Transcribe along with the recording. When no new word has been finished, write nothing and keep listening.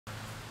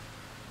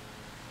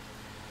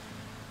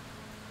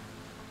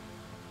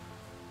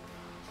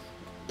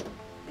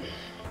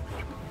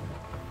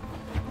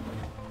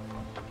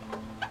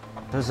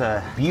There's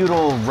a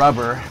butyl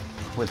rubber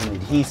with an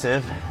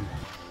adhesive,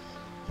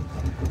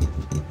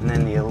 and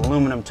then the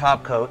aluminum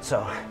top coat,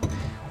 so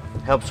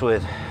helps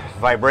with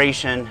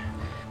vibration,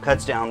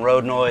 cuts down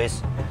road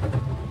noise.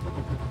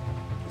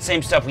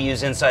 Same stuff we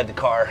use inside the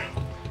car.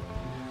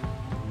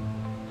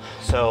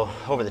 So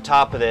over the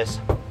top of this,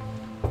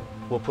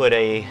 we'll put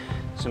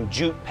some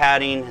jute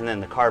padding and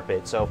then the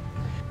carpet. So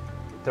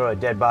throw a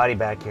dead body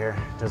back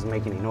here, doesn't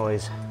make any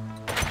noise.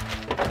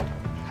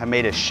 I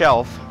made a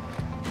shelf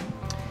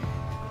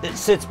that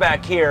sits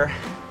back here,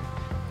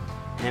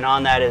 and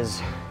on that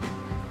is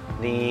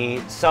the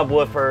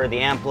subwoofer, the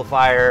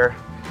amplifier.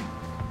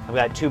 I've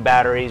got 2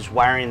 batteries,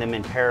 wiring them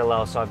in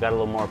parallel, so I've got a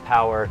little more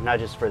power, not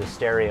just for the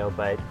stereo,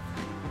 but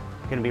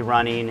I'm gonna be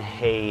running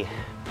a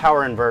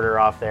power inverter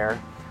off there.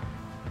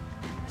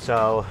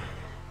 So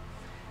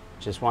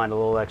just wanted a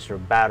little extra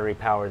battery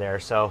power there.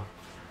 So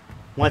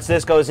once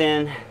this goes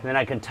in, then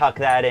I can tuck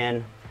that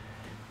in,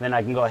 then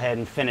I can go ahead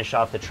and finish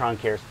off the trunk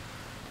here.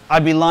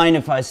 I'd be lying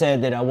if I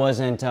said that I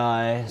wasn't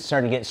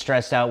starting to get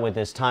stressed out with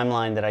this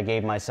timeline that I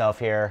gave myself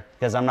here,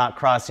 because I'm not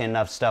crossing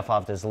enough stuff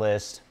off this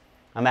list.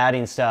 I'm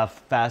adding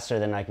stuff faster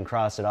than I can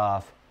cross it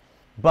off,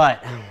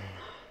 but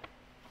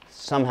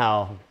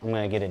somehow I'm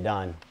gonna get it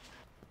done.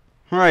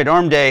 All right,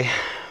 arm day.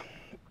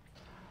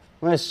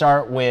 I'm gonna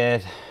start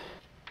with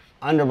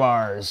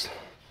underbars,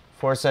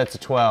 4 sets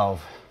of 12.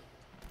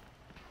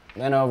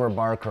 Then over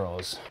bar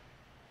curls.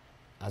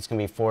 That's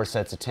gonna be 4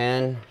 sets of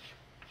 10.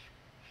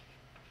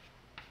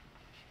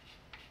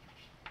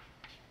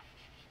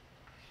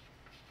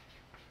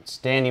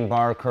 Standing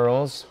bar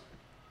curls,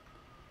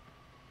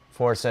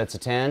 4 sets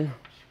of 10.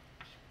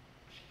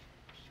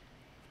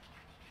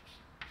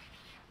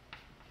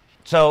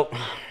 So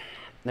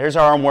there's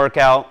our arm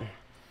workout.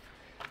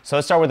 So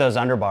let's start with those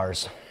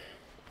underbars.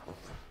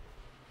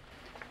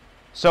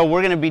 So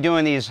we're gonna be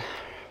doing these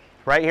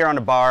right here on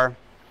the bar.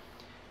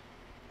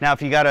 Now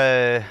if you got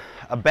a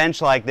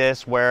bench like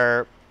this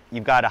where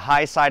you've got a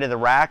high side of the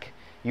rack,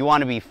 you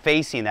wanna be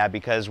facing that,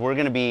 because we're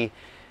gonna be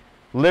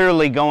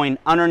literally going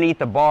underneath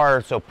the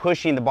bar, so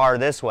pushing the bar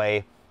this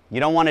way.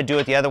 You don't want to do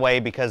it the other way,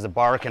 because the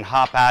bar can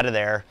hop out of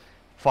there,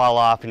 fall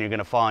off, and you're going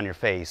to fall on your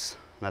face.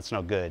 That's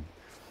no good.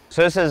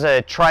 So this is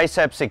a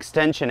triceps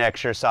extension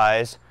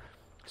exercise.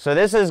 So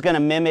this is going to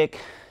mimic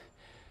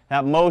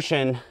that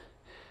motion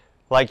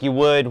like you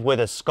would with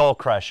a skull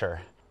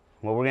crusher.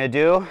 What we're going to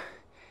do,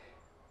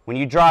 when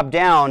you drop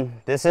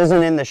down, this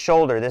isn't in the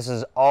shoulder, this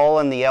is all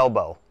in the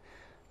elbow.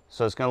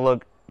 So it's going to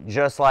look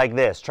just like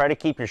this. Try to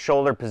keep your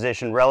shoulder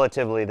position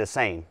relatively the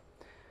same.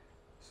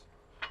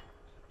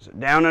 So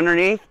down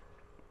underneath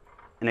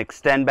and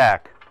extend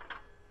back.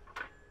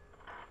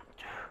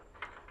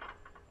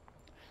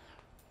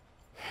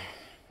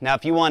 Now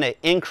if you want to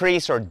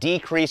increase or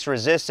decrease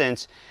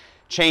resistance,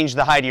 change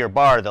the height of your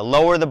bar. The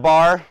lower the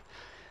bar,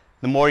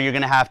 the more you're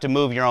going to have to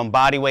move your own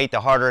body weight, the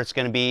harder it's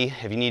going to be.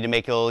 If you need to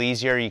make it a little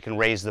easier, you can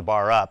raise the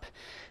bar up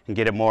and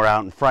get it more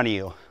out in front of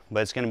you.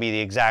 But it's going to be the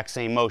exact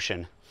same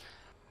motion.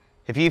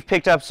 If you've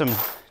picked up some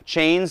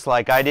chains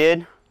like I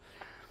did,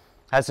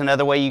 that's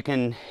another way you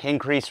can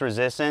increase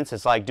resistance.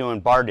 It's like doing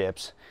bar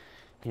dips.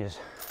 You just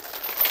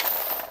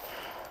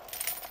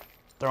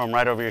throw them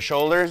right over your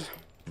shoulders.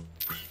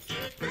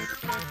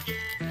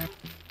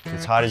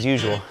 It's hot as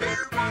usual.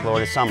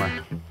 Florida summer.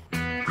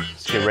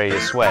 Let's get ready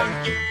to sweat.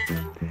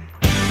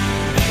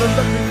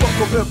 Let me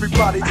welcome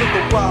everybody to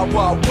the Wild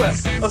Wild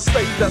West, a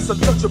state that's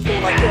untouchable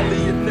like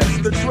Elliot Ness.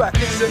 The track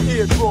is your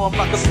eardrum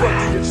like a slug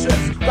to your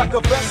chest, like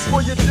a vest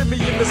for your Jimmy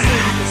in the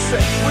city to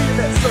set. We in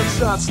that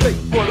sunshine state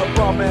where the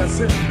bomb ass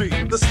hit be,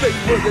 the state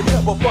where you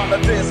never find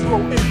a dance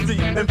floor empty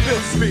and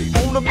pimp speed.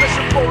 On a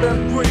mission for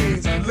them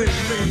greens, lean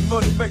mean,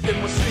 money making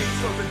machines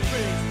serving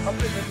fiends. I've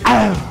been in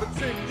the for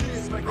 10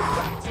 years making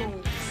rap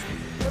tunes.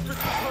 Every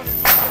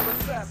 200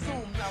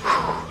 assassin,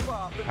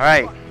 now all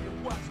right.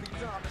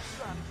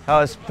 That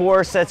was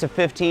 4 sets of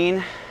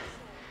 15.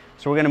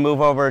 So we're gonna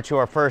move over to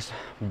our first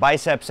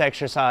biceps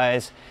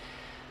exercise.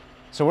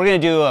 So we're gonna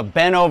do a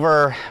bent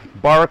over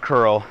bar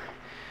curl.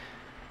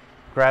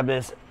 Grab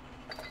this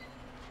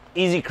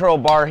easy curl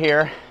bar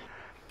here,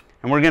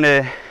 and we're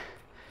gonna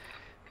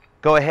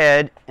go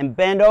ahead and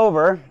bend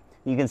over.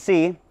 You can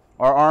see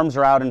our arms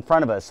are out in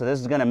front of us. So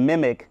this is gonna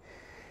mimic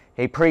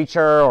a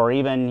preacher, or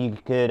even you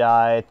could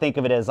think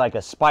of it as like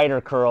a spider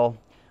curl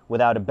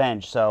without a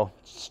bench. So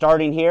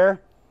starting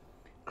here,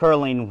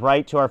 curling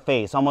right to our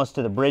face, almost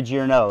to the bridge of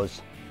your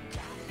nose,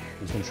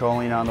 and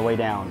controlling on the way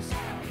down.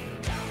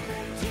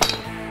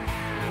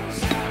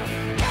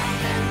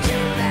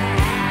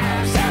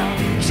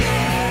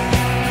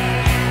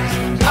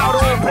 Out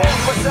on bed,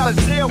 fresh out of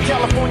jail,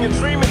 California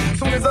dreaming.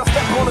 Soon as I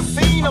step on the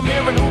scene, I'm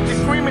hearing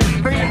hooties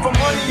screaming, begging for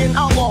money and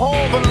alcohol.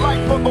 The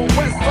life of a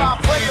West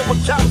Side player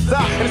with cops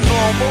out and it's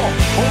all ball.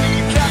 Only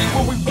in Cali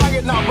where we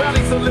riot, not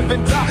rallies to live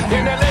and die.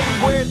 In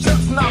LA where it's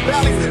just not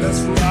valleys. That's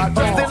right.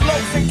 Just in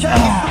lows and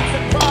Cali,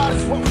 and pride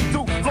is what we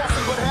do.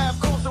 Flossing but have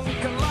goals and we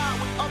can lie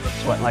with others.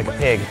 Sweating like a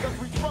pig.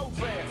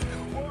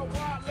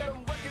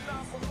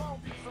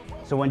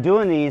 So when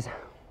doing these,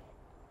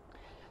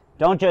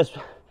 don't just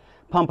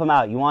pump them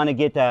out. You want to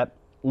get that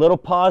little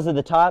pause at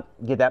the top,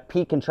 get that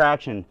peak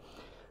contraction.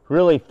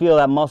 Really feel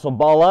that muscle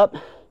ball up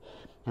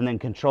and then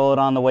control it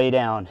on the way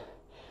down.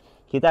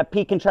 Get that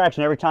peak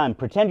contraction every time.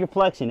 Pretend you're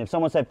flexing. If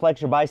someone said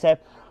flex your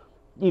bicep,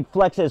 you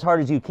flex it as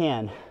hard as you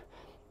can.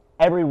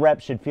 Every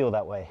rep should feel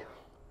that way.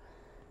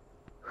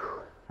 All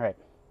right,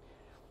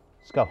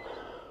 let's go.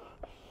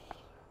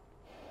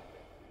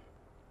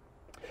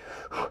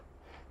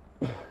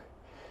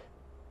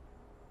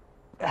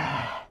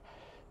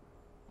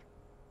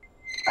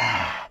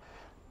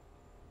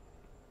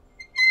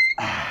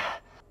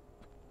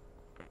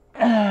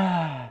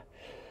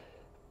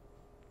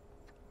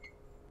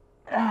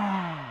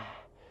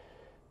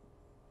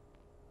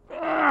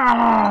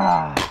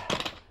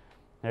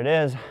 There it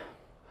is.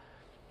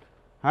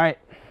 All right,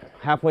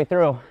 halfway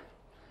through.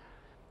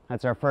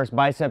 That's our first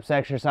biceps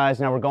exercise.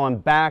 Now we're going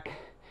back.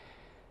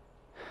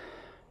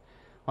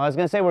 Well, I was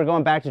gonna say we're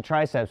going back to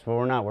triceps, but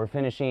we're not. We're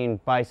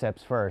finishing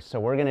biceps first. So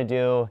we're gonna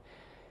do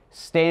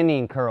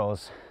standing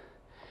curls.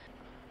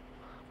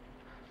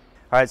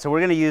 All right, so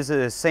we're gonna use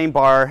the same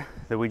bar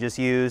that we just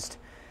used,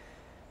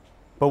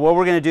 but what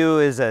we're gonna do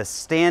is a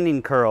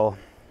standing curl.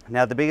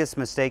 Now the biggest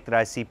mistake that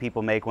I see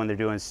people make when they're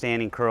doing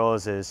standing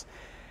curls is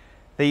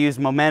they use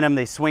momentum,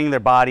 they swing their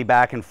body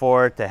back and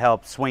forth to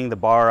help swing the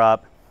bar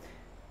up.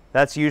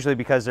 That's usually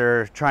because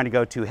they're trying to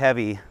go too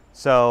heavy.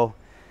 So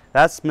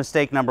that's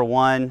mistake number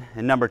one.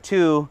 And number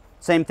two,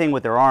 same thing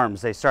with their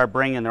arms. They start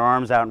bringing their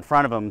arms out in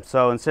front of them.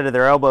 So instead of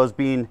their elbows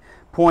being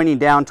pointing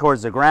down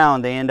towards the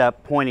ground, they end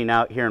up pointing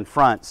out here in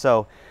front.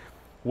 So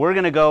we're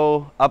gonna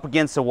go up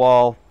against the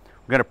wall.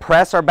 We're gonna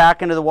press our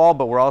back into the wall,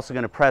 but we're also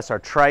gonna press our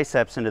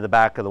triceps into the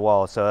back of the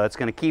wall. So that's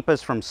gonna keep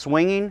us from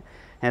swinging,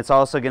 and it's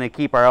also gonna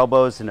keep our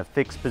elbows in a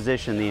fixed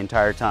position the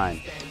entire time.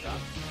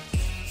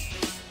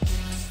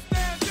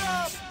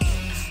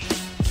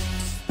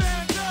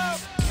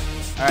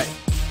 All right,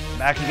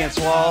 back against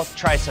the wall,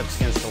 triceps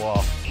against the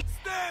wall.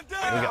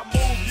 Here we go.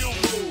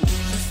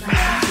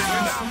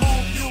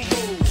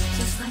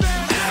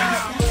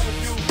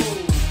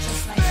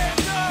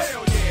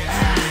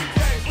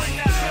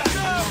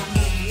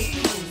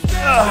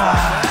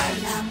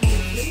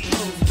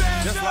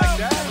 Just like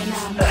that.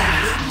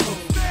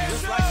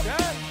 Just like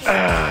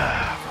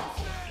that.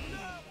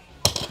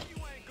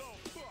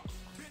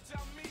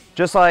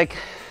 Just like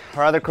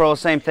our other curls,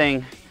 same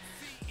thing.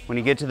 When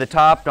you get to the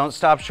top, don't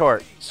stop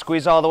short.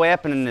 Squeeze all the way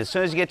up, and then as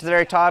soon as you get to the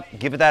very top,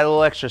 give it that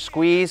little extra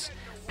squeeze,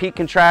 peak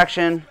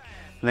contraction,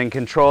 and then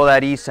control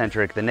that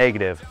eccentric, the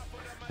negative,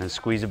 and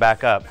squeeze it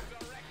back up.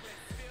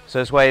 So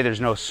this way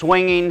there's no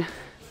swinging,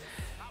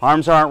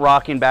 arms aren't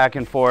rocking back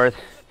and forth.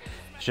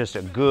 It's just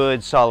a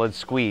good solid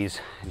squeeze.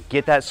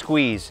 Get that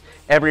squeeze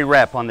every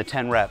rep on the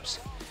 10 reps.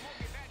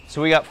 So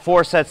we got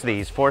 4 sets of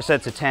these, 4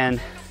 sets of 10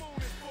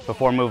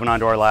 before moving on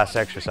to our last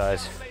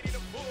exercise.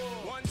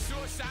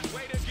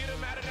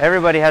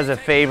 Everybody has a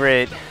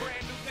favorite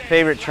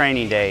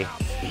training day.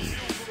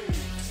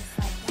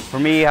 For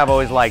me, I've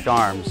always liked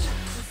arms.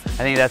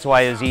 I think that's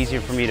why it was easier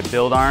for me to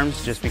build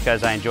arms, just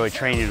because I enjoy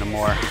training them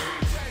more.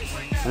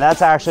 And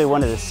that's actually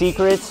one of the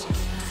secrets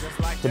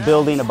to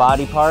building a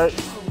body part,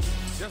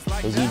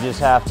 is you just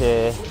have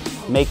to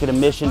make it a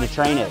mission to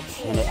train it,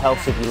 and it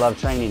helps if you love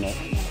training it.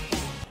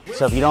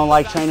 So if you don't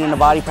like training a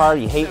body part,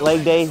 you hate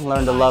leg day,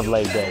 learn to love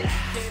leg day.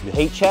 You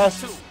hate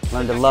chest,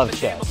 learn to love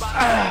chest.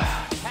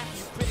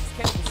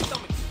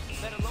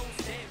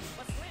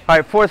 All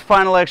right, fourth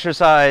final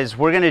exercise,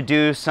 we're gonna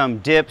do some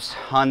dips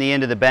on the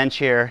end of the bench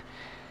here.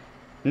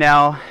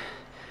 Now,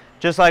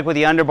 just like with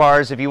the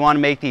underbars, if you wanna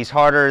make these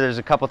harder, there's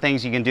a couple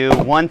things you can do.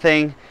 One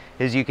thing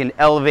is you can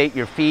elevate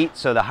your feet,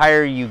 so the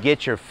higher you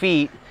get your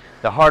feet,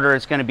 the harder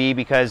it's gonna be,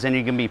 because then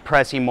you're gonna be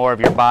pressing more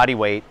of your body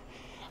weight.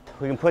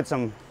 We can put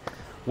some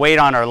weight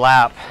on our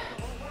lap.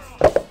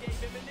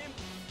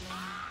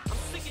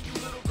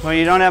 When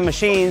you don't have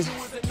machines,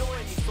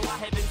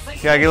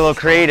 you gotta get a little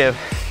creative.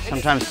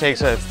 Sometimes it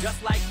takes a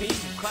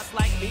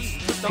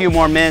few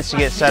more minutes to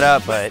get set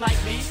up, but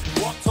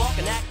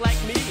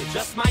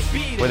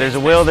where there's a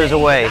will, there's a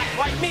way.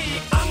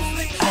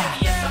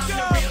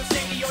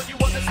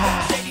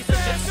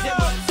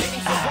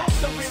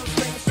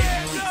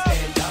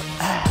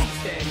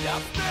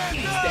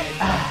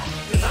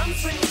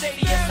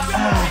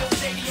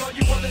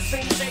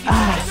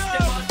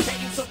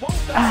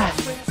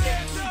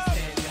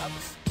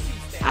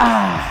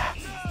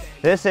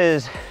 This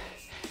is,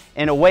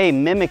 in a way,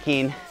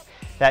 mimicking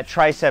that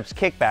triceps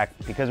kickback,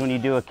 because when you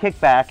do a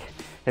kickback,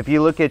 if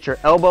you look at your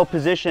elbow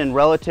position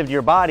relative to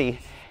your body,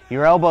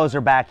 your elbows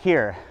are back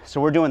here. So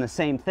we're doing the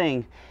same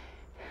thing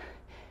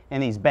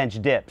in these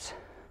bench dips.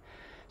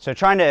 So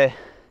trying to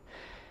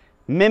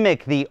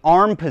mimic the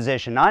arm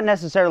position, not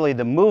necessarily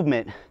the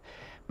movement,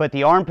 but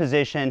the arm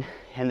position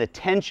and the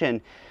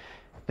tension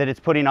that it's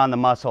putting on the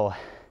muscle.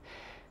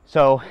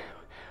 So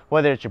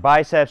whether it's your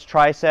biceps,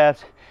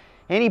 triceps,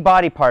 any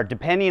body part,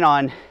 depending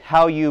on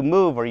how you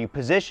move or you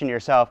position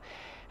yourself,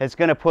 it's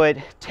going to put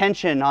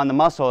tension on the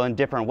muscle in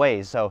different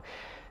ways. So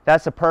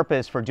that's the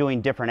purpose for doing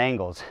different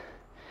angles.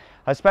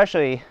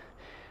 Especially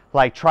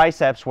like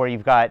triceps where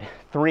you've got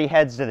 3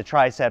 heads to the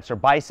triceps, or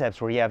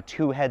biceps where you have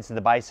 2 heads to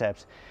the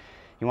biceps.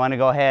 You want to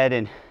go ahead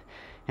and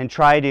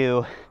try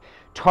to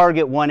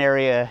target one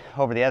area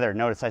over the other.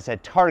 Notice I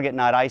said target,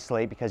 not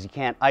isolate, because you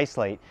can't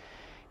isolate.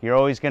 You're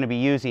always going to be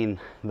using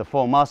the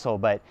full muscle,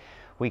 but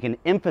we can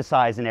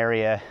emphasize an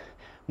area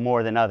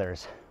more than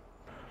others.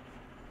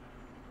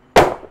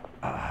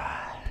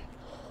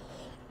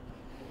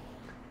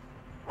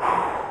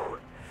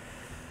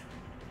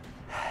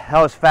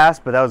 That was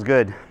fast, but that was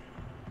good.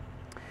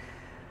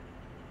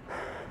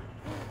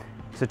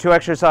 So 2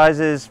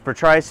 exercises for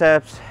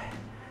triceps,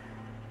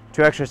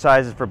 2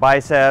 exercises for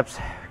biceps.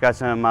 Got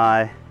some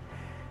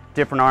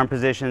different arm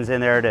positions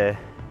in there to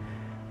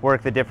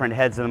work the different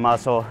heads of the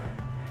muscle.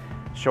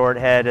 Short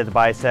head of the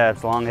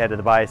biceps, long head of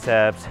the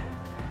biceps,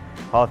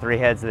 all 3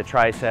 heads of the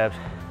triceps.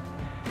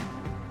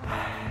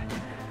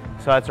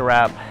 So that's a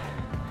wrap.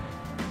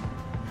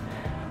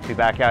 Be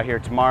back out here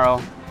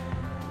tomorrow,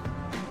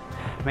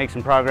 make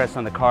some progress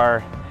on the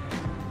car,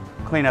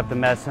 clean up the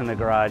mess in the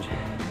garage,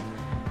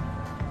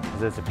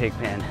 because it's a pig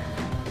pen.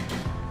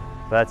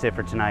 But that's it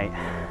for tonight.